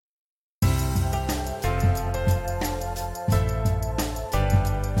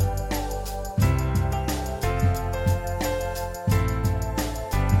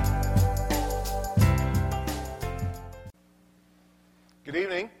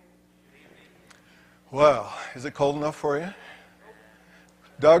Well, is it cold enough for you?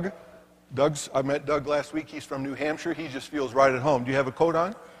 Doug? I met Doug last week. He's from New Hampshire. He just feels right at home. Do you have a coat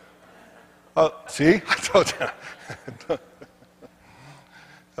on? Oh, see? I told you.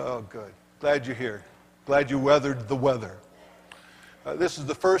 Oh, good. Glad you're here. Glad you weathered the weather. This is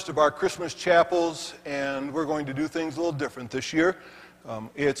the first of our Christmas chapels, and we're going to do things a little different this year.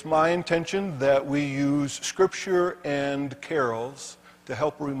 It's my intention that we use scripture and carols to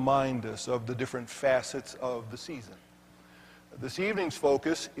help remind us of the different facets of the season. This evening's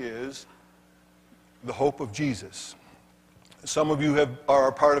focus is the hope of Jesus. Some of you are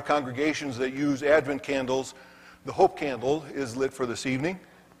a part of congregations that use Advent candles. The hope candle is lit for this evening.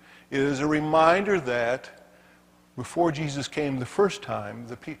 It is a reminder that before Jesus came the first time,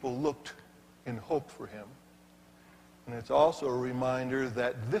 the people looked in hope for him. And it's also a reminder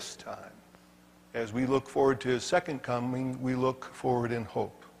that this time, as we look forward to his second coming, we look forward in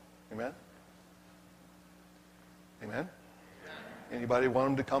hope. Amen? Amen? Anybody want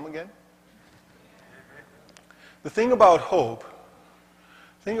him to come again? The thing about hope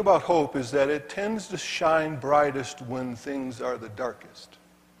is that it tends to shine brightest when things are the darkest.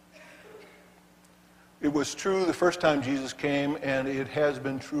 It was true the first time Jesus came, and it has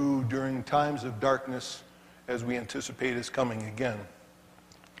been true during times of darkness as we anticipate his coming again.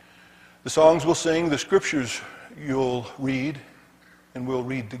 The songs we'll sing, the scriptures you'll read, and we'll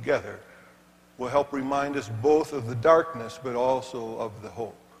read together, will help remind us both of the darkness but also of the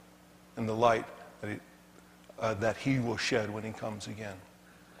hope and the light that he will shed when he comes again.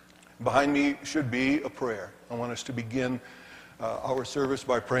 Behind me should be a prayer. I want us to begin our service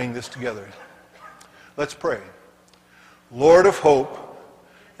by praying this together. Let's pray. Lord of hope,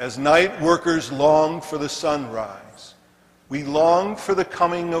 as night workers long for the sunrise, we long for the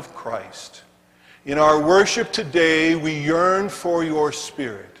coming of Christ. In our worship today, we yearn for your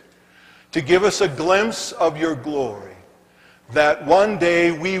Spirit to give us a glimpse of your glory, that one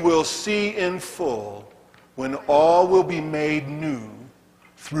day we will see in full when all will be made new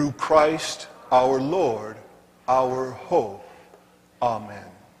through Christ our Lord, our hope. Amen.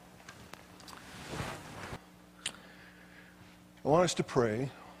 I want us to pray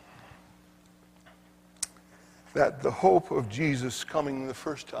that the hope of Jesus coming the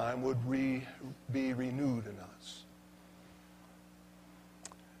first time would be renewed in us.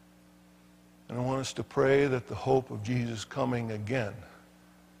 And I want us to pray that the hope of Jesus coming again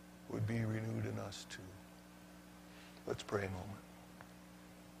would be renewed in us too. Let's pray a moment.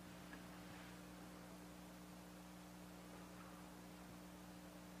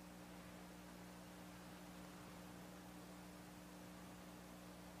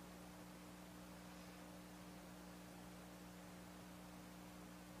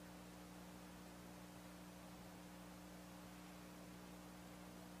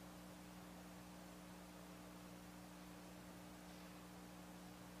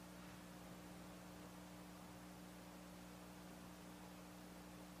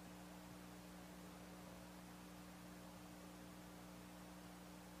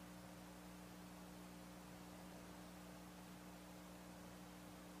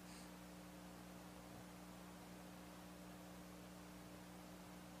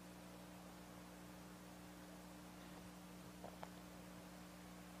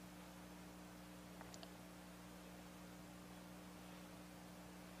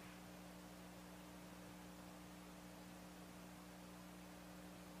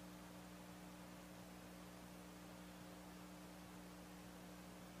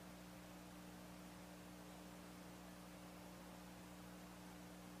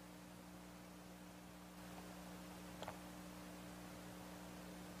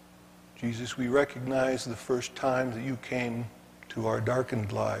 Jesus, we recognize the first time that you came to our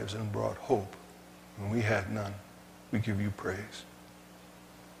darkened lives and brought hope when we had none. We give you praise.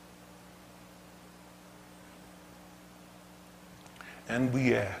 And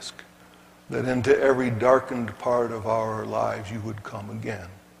we ask that into every darkened part of our lives you would come again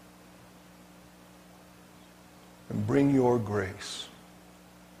and bring your grace,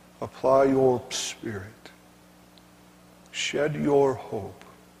 apply your Spirit, shed your hope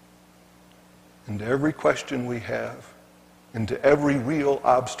into every question we have, into every real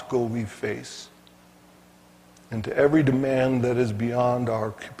obstacle we face, into every demand that is beyond our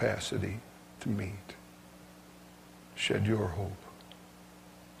capacity to meet. Shed your hope.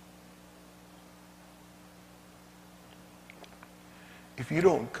 If you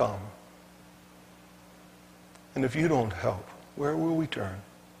don't come, and if you don't help, where will we turn?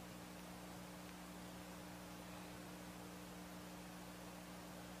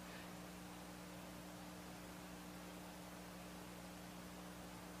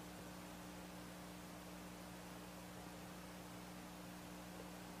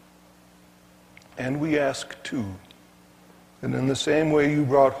 And we ask, too, that in the same way you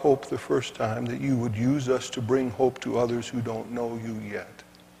brought hope the first time, that you would use us to bring hope to others who don't know you yet.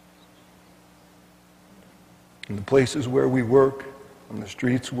 In the places where we work, on the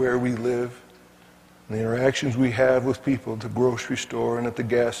streets where we live, and the interactions we have with people at the grocery store and at the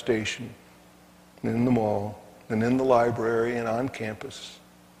gas station, and in the mall, and in the library and on campus.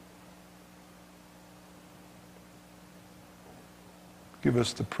 Give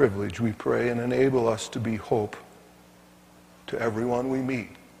us the privilege, we pray, and enable us to be hope to everyone we meet,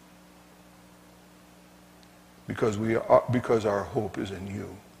 because our hope is in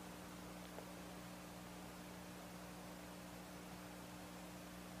you.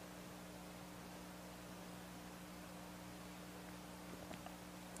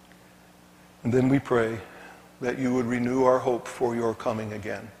 And then we pray that you would renew our hope for your coming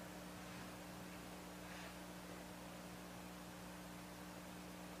again.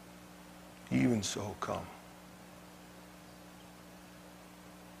 Even so, come.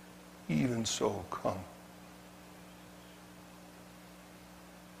 Even so, come.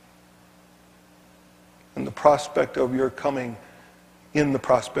 And the prospect of your coming, in the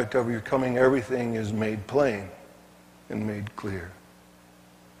prospect of your coming, everything is made plain and made clear.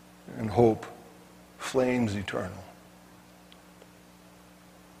 And hope flames eternal.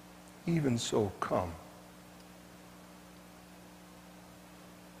 Even so, come.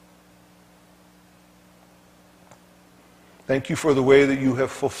 Thank you for the way that you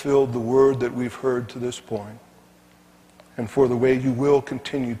have fulfilled the word that we've heard to this point, and for the way you will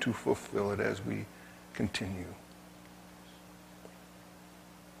continue to fulfill it as we continue.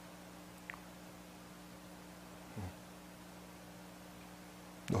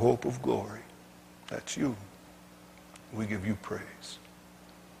 The hope of glory, that's you. We give you praise.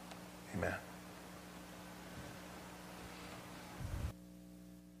 Amen.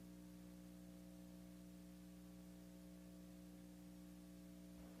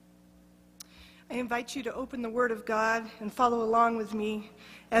 I invite you to open the Word of God and follow along with me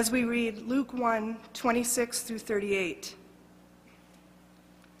as we read Luke 1, 26 through 38.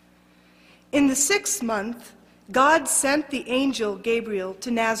 In the 6th month, God sent the angel Gabriel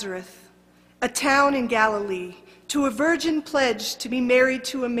to Nazareth, a town in Galilee, to a virgin pledged to be married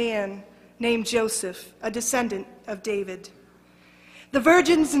to a man named Joseph, a descendant of David. The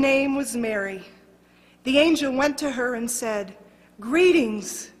virgin's name was Mary. The angel went to her and said,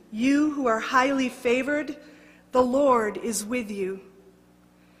 "Greetings, you who are highly favored, the Lord is with you."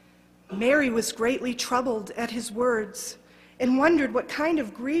 Mary was greatly troubled at his words and wondered what kind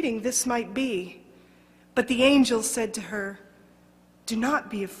of greeting this might be. But the angel said to her, "Do not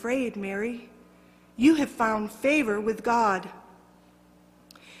be afraid, Mary. You have found favor with God.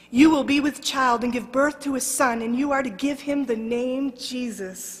 You will be with child and give birth to a son, and you are to give him the name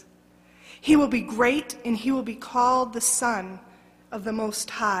Jesus. He will be great, and he will be called the Son of the Most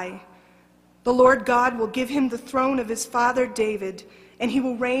High. The Lord God will give him the throne of his father David, and he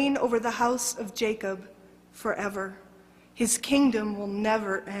will reign over the house of Jacob forever. His kingdom will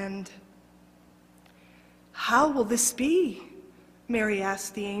never end." "How will this be?" Mary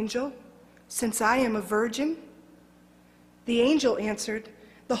asked the angel, "since I am a virgin?" The angel answered,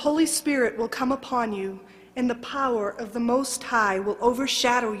 "The Holy Spirit will come upon you, and the power of the Most High will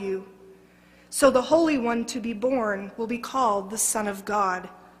overshadow you. So the Holy One to be born will be called the Son of God.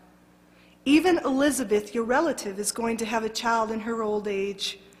 Even Elizabeth, your relative, is going to have a child in her old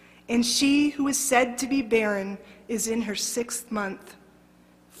age, and she who is said to be barren is in her 6th month.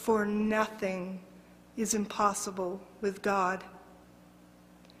 For nothing is impossible with God."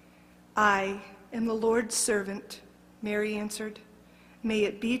 "I am the Lord's servant," Mary answered. "May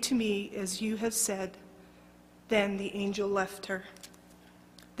it be to me as you have said." Then the angel left her.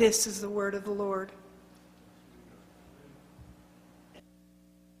 This is the word of the Lord.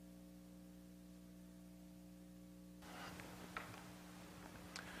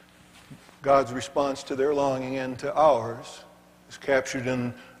 God's response to their longing and to ours is captured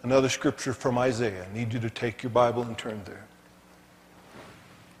in another scripture from Isaiah. I need you to take your Bible and turn there.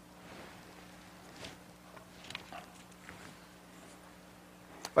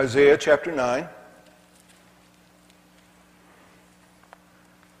 Isaiah chapter 9.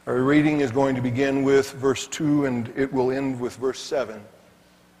 Our reading is going to begin with verse 2 and it will end with verse 7.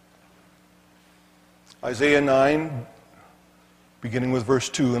 Isaiah 9, beginning with verse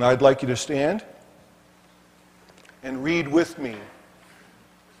 2. And I'd like you to stand and read with me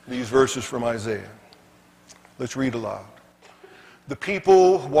these verses from Isaiah. Let's read aloud. "The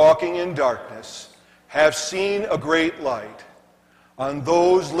people walking in darkness have seen a great light. On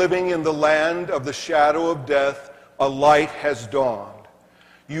those living in the land of the shadow of death, a light has dawned.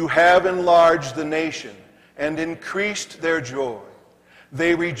 You have enlarged the nation and increased their joy.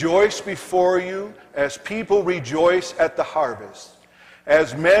 They rejoice before you as people rejoice at the harvest,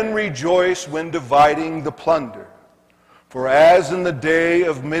 as men rejoice when dividing the plunder. For as in the day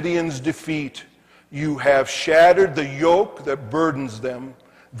of Midian's defeat, you have shattered the yoke that burdens them,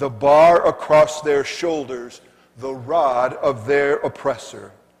 the bar across their shoulders, the rod of their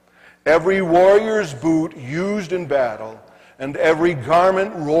oppressor. Every warrior's boot used in battle, and every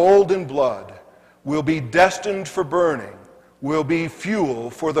garment rolled in blood, will be destined for burning, will be fuel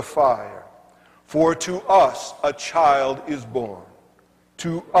for the fire. For to us a child is born,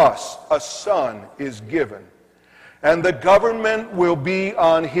 to us a son is given, and the government will be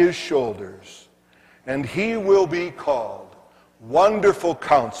on his shoulders, and he will be called Wonderful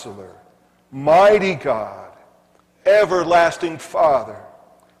Counselor, Mighty God, Everlasting Father,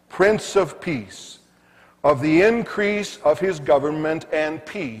 Prince of Peace. Of the increase of his government and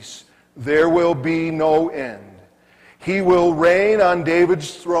peace there will be no end. He will reign on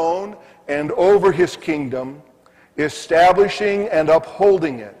David's throne and over his kingdom, establishing and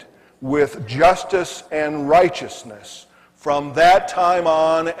upholding it with justice and righteousness from that time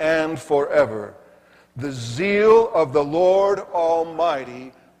on and forever. The zeal of the Lord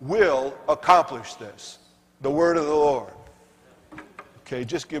Almighty will accomplish this. The word of the Lord. Okay,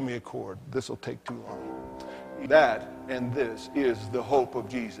 just give me a chord. This will take too long. That and this is the hope of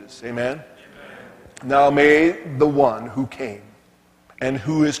Jesus. Amen? Amen. Now may the one who came and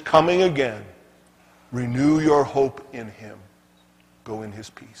who is coming again renew your hope in him. Go in his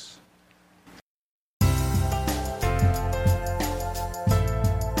peace.